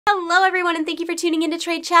Hello everyone and thank you for tuning into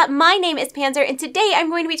TradeChat. My name is Panzer and today I'm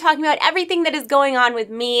going to be talking about everything that is going on with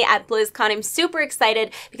me at Blizzcon. I'm super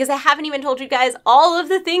excited because I haven't even told you guys all of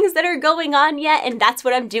the things that are going on yet, and that's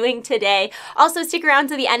what I'm doing today. Also, stick around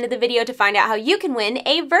to the end of the video to find out how you can win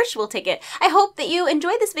a virtual ticket. I hope that you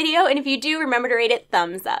enjoyed this video, and if you do, remember to rate it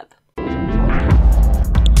thumbs up.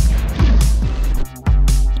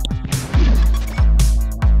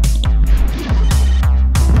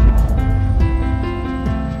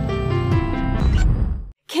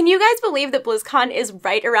 Can you guys believe that BlizzCon is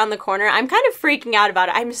right around the corner? I'm kind of freaking out about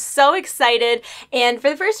it. I'm so excited, and for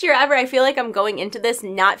the first year ever, I feel like I'm going into this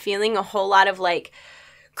not feeling a whole lot of like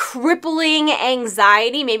crippling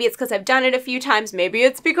anxiety. Maybe it's because I've done it a few times. Maybe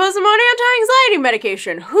it's because I'm on anti-anxiety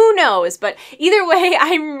medication. Who knows? But either way,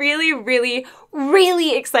 I'm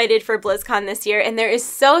really excited for BlizzCon this year, and there is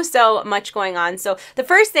so much going on. So the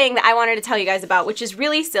first thing that I wanted to tell you guys about, which is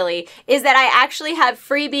really silly, is that I actually have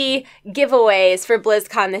freebie giveaways for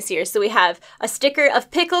BlizzCon this year. So we have a sticker of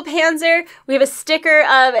Pickle Panzer, we have a sticker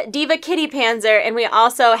of Diva Kitty Panzer, and we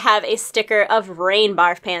also have a sticker of Rain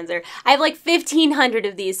Barf Panzer. I have like 1,500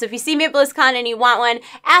 of these, so if you see me at BlizzCon and you want one,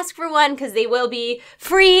 ask for one because they will be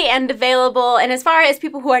free and available. And as far as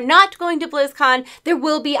people who are not going to BlizzCon, there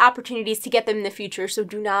will be opportunities to get them in the future, so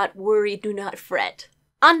do not worry, do not fret.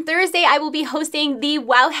 On Thursday, I will be hosting the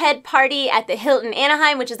Wowhead party at the Hilton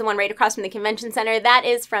Anaheim, which is the one right across from the convention center. That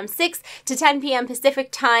is from 6 to 10 p.m. Pacific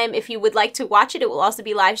time. If you would like to watch it, it will also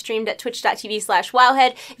be live streamed at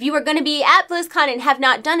twitch.tv/Wowhead. If you are going to be at BlizzCon and have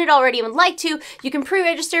not done it already and would like to, you can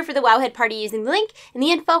pre-register for the Wowhead party using the link in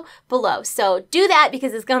the info below. So do that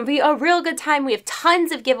because it's going to be a real good time. We have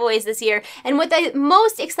tons of giveaways this year. And what the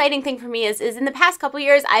most exciting thing for me is in the past couple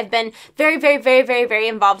years, I've been very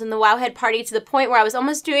involved in the Wowhead party to the point where I was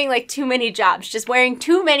almost doing like too many jobs, just wearing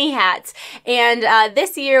too many hats. And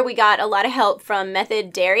this year we got a lot of help from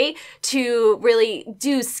Method Dairy to really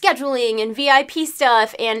do scheduling and VIP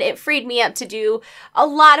stuff, and it freed me up to do a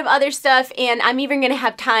lot of other stuff. And I'm even gonna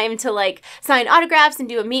have time to like sign autographs and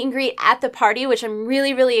do a meet and greet at the party, which I'm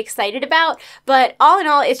really excited about. But all in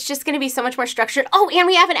all, it's just gonna be so much more structured. Oh, and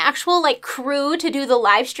we have an actual like crew to do the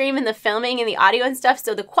live stream and the filming and the audio and stuff,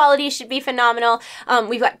 so the quality should be phenomenal.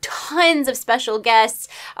 We've got tons of special guests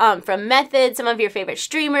from Method, some of your favorite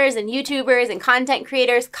streamers and YouTubers and content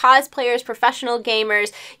creators, cosplayers, professional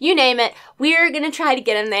gamers, you name it. We're going to try to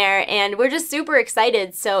get them there, and we're just super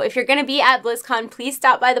excited. So if you're going to be at BlizzCon, please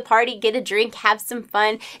stop by the party, get a drink, have some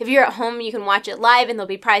fun. If you're at home, you can watch it live, and there'll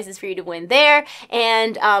be prizes for you to win there.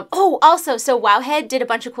 And oh, also, so Wowhead did a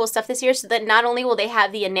bunch of cool stuff this year, so that not only will they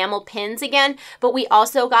have the enamel pins again, but we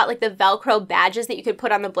also got like the Velcro badges that you could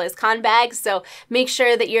put on the BlizzCon bags. So make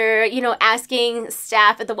sure that you're, you know, asking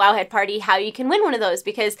staff at the Wowhead party how you can win one of those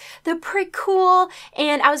because they're pretty cool.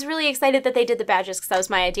 And I was really excited that they did the badges because that was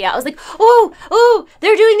my idea. I was like, oh,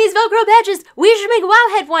 they're doing these Velcro badges. We should make a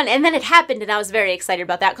Wowhead one. And then it happened, and I was very excited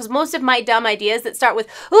about that because most of my dumb ideas that start with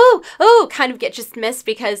kind of get dismissed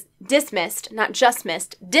because dismissed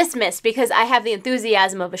because I have the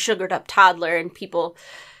enthusiasm of a sugared up toddler, and people,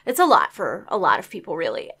 it's a lot for a lot of people,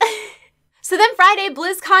 really. So then Friday,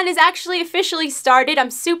 BlizzCon is actually officially started. I'm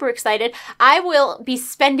super excited. I will be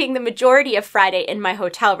spending the majority of Friday in my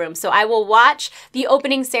hotel room. So I will watch the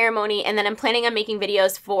opening ceremony, and then I'm planning on making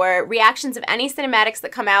videos for reactions of any cinematics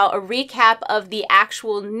that come out, a recap of the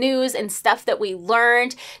actual news and stuff that we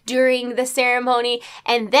learned during the ceremony.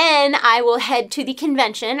 And then I will head to the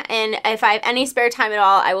convention, and if I have any spare time at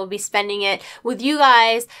all, I will be spending it with you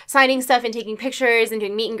guys, signing stuff and taking pictures and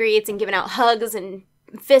doing meet and greets and giving out hugs and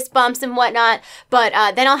fist bumps and whatnot. But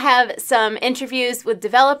then I'll have some interviews with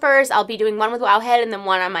developers. I'll be doing one with Wowhead and then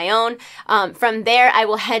one on my own. From there, I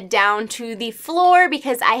will head down to the floor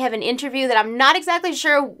because I have an interview that I'm not exactly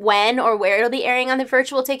sure when or where it'll be airing on the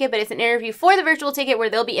virtual ticket, but it's an interview for the virtual ticket where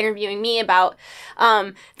they'll be interviewing me about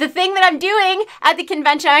the thing that I'm doing at the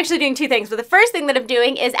convention. I'm actually doing two things, but the first thing that I'm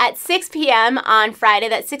doing is at 6 p.m. on Friday,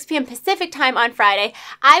 that's 6 p.m. Pacific time on Friday,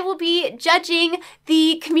 I will be judging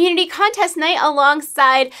the community contest night alongside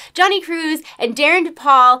Johnny Cruz and Darren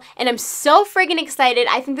DePaul, and I'm so friggin' excited.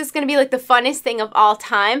 I think this is going to be like the funnest thing of all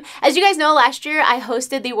time. As you guys know, last year I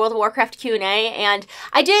hosted the World of Warcraft Q&A, and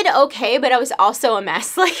I did okay, but I was also a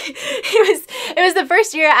mess. Like, it was the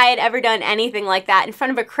first year I had ever done anything like that in front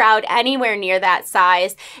of a crowd anywhere near that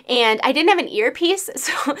size, and I didn't have an earpiece,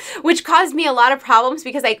 so which caused me a lot of problems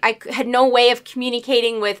because I had no way of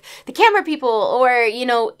communicating with the camera people or, you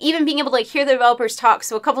know, even being able to like hear the developers talk.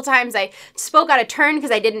 So a couple times I spoke out of turn because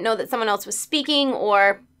I didn't know that someone else was speaking,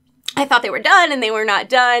 or I thought they were done and they were not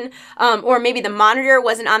done, or maybe the monitor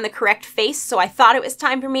wasn't on the correct face, so I thought it was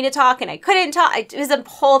time for me to talk and I couldn't talk. It was a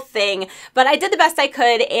whole thing, but I did the best I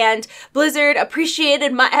could, and Blizzard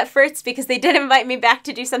appreciated my efforts because they did invite me back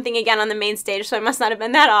to do something again on the main stage, so I must not have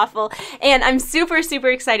been that awful. And I'm super, super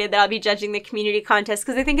excited that I'll be judging the community contest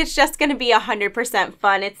because I think it's just going to be 100%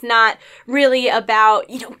 fun. It's not really about,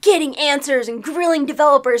 you know, getting answers and grilling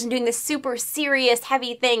developers and doing this super serious,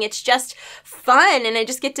 heavy thing. It's just fun, and I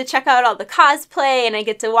just get to check out all the cosplay, and I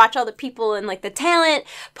get to watch all the people in like the talent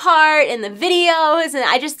part and the videos, and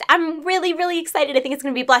I'm really, really excited. I think it's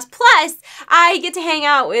going to be a blast. Plus, I get to hang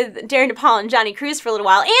out with Darren DePaul and Johnny Cruz for a little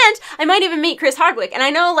while, and I might even meet Chris Hardwick. And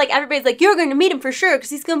I know like everybody's like, you're going to meet him for sure because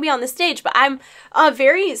he's going to be on the stage, but I'm a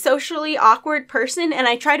very socially awkward person, and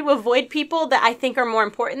I try to avoid people that I think are more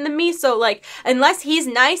important than me. So like, unless he's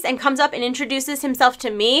nice and comes up and introduces himself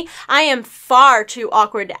to me, I am far too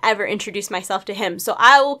awkward to ever introduce myself to him. So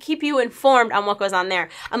I will keep you informed on what goes on there.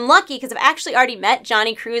 I'm lucky because I've actually already met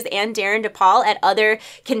Johnny Cruz and Darren DePaul at other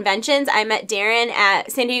conventions. I met Darren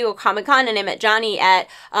at San Diego Comic-Con, and I met Johnny at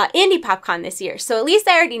Indie PopCon this year. So at least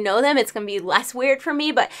I already know them. It's going to be less weird for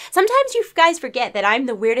me, but sometimes you guys forget that I'm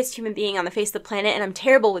the weirdest human being on the face of the planet, and I'm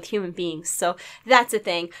terrible with human beings. So that's a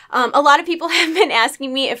thing. A lot of people have been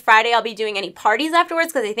asking me if Friday I'll be doing any parties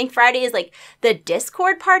afterwards, because I think Friday is like the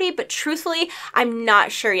Discord party, but truthfully, I'm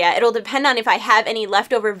not sure yet. It'll depend on if I have any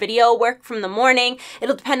leftover video work from the morning.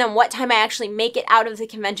 It'll depend on what time I actually make it out of the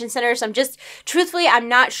convention center. So truthfully, I'm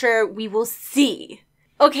not sure. We will see.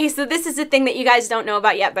 Okay, so this is a thing that you guys don't know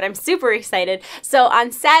about yet, but I'm super excited. So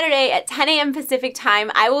on Saturday at 10 a.m. Pacific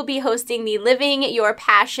time, I will be hosting the Living Your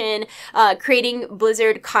Passion, Creating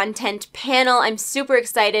Blizzard Content panel. I'm super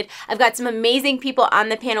excited. I've got some amazing people on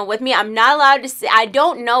the panel with me. I'm not allowed to say, I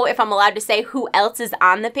don't know if I'm allowed to say who else is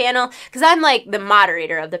on the panel, because I'm like the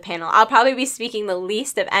moderator of the panel. I'll probably be speaking the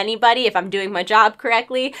least of anybody if I'm doing my job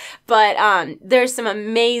correctly, but there's some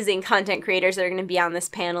amazing content creators that are going to be on this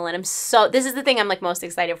panel, and this is the thing I'm like most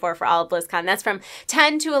excited for all of BlizzCon. That's from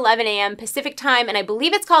 10 to 11 a.m. Pacific time, and I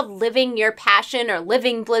believe it's called Living Your Passion or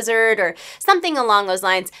Living Blizzard or something along those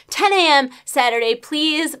lines. 10 a.m. Saturday.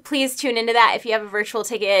 Please, please tune into that. If you have a virtual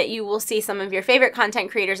ticket, you will see some of your favorite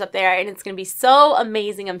content creators up there, and it's going to be so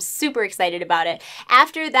amazing. I'm super excited about it.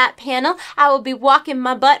 After that panel, I will be walking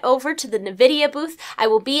my butt over to the Nvidia booth. I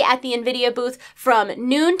will be at the Nvidia booth from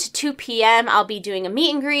noon to 2 p.m. I'll be doing a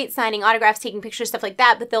meet and greet, signing autographs, taking pictures, stuff like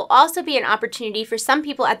that, but there'll also be an opportunity for some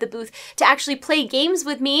people at the booth to actually play games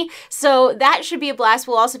with me, so that should be a blast.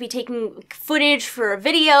 We'll also be taking footage for a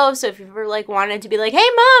video, so if you ever like wanted to be like, hey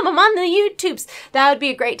mom, I'm on the YouTubes, that would be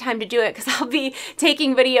a great time to do it, because I'll be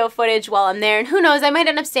taking video footage while I'm there, and who knows, I might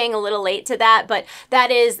end up staying a little late to that, but that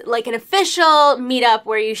is like an official meetup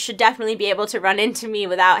where you should definitely be able to run into me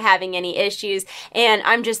without having any issues, and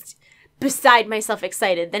I'm just beside myself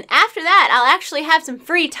excited. Then after that, I'll actually have some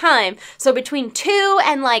free time. So between 2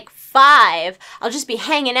 and like 5, I'll just be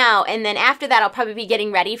hanging out. And then after that, I'll probably be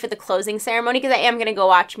getting ready for the closing ceremony because I am going to go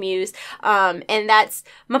watch Muse. And that's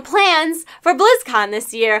my plans for BlizzCon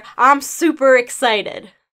this year. I'm super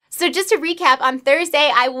excited. So just to recap, on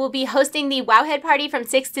Thursday, I will be hosting the Wowhead party from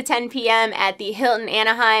 6 to 10 p.m. at the Hilton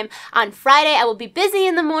Anaheim. On Friday, I will be busy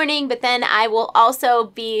in the morning, but then I will also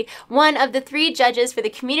be one of the 3 judges for the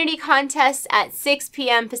community contest at 6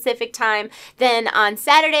 p.m. Pacific time. Then on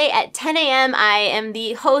Saturday at 10 a.m., I am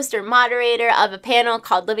the host or moderator of a panel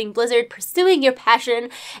called Living Blizzard, Pursuing Your Passion.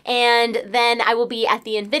 And then I will be at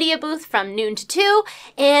the Nvidia booth from noon to 2,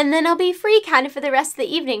 and then I'll be free kind of for the rest of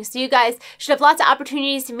the evening. So you guys should have lots of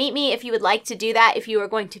opportunities to meet me if you would like to do that, if you are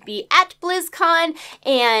going to be at BlizzCon,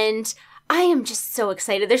 and I am just so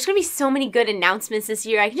excited. There's going to be so many good announcements this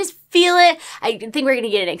year. I can just feel it. I think we're going to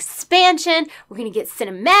get an expansion. We're going to get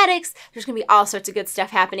cinematics. There's going to be all sorts of good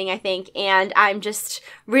stuff happening, I think. And I'm just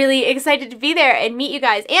really excited to be there and meet you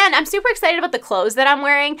guys. And I'm super excited about the clothes that I'm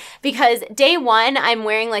wearing because day 1, I'm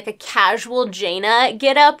wearing like a casual Jaina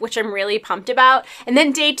getup, which I'm really pumped about. And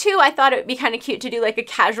then day 2, I thought it would be kind of cute to do like a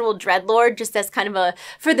casual dreadlord just as kind of a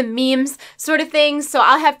for the memes sort of thing. So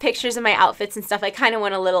I'll have pictures of my outfits and stuff. I kind of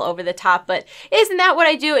went a little over the top, but isn't that what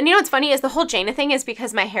I do? And you know what's funny is the whole Jaina thing is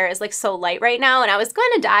because my hair is like so light right now, and I was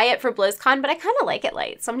going to dye it for BlizzCon, but I kind of like it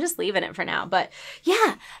light, so I'm just leaving it for now. But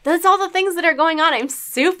yeah, that's all the things that are going on. I'm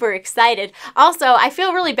super excited. Also, I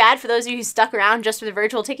feel really bad for those of you who stuck around just for the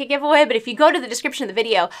virtual ticket giveaway, but if you go to the description of the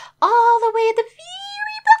video, all the way at the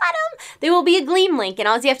very bottom, there will be a Gleam link, and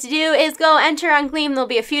all you have to do is go enter on Gleam. There'll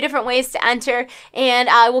be a few different ways to enter, and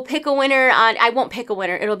I will pick a winner I won't pick a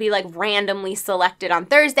winner. It'll be like randomly selected on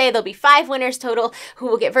Thursday. There'll be 5 winners total who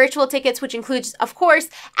will get virtual tickets, which includes, of course,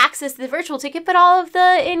 access to the virtual ticket, but all of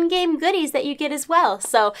the in-game goodies that you get as well.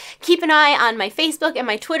 So keep an eye on my Facebook and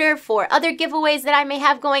my Twitter for other giveaways that I may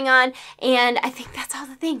have going on, and I think that's all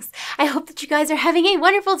the things. I hope that you guys are having a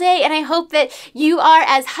wonderful day, and I hope that you are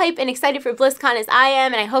as hype and excited for BlizzCon as I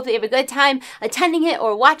am, and I hope that you have a good time attending it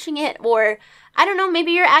or watching it, or I don't know,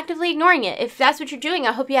 maybe you're actively ignoring it. If that's what you're doing,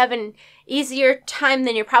 I hope you have an easier time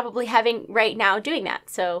than you're probably having right now doing that.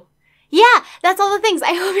 So yeah, that's all the things.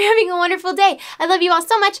 I hope you're having a wonderful day. I love you all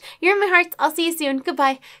so much. You're in my hearts. I'll see you soon.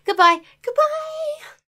 Goodbye. Goodbye. Goodbye.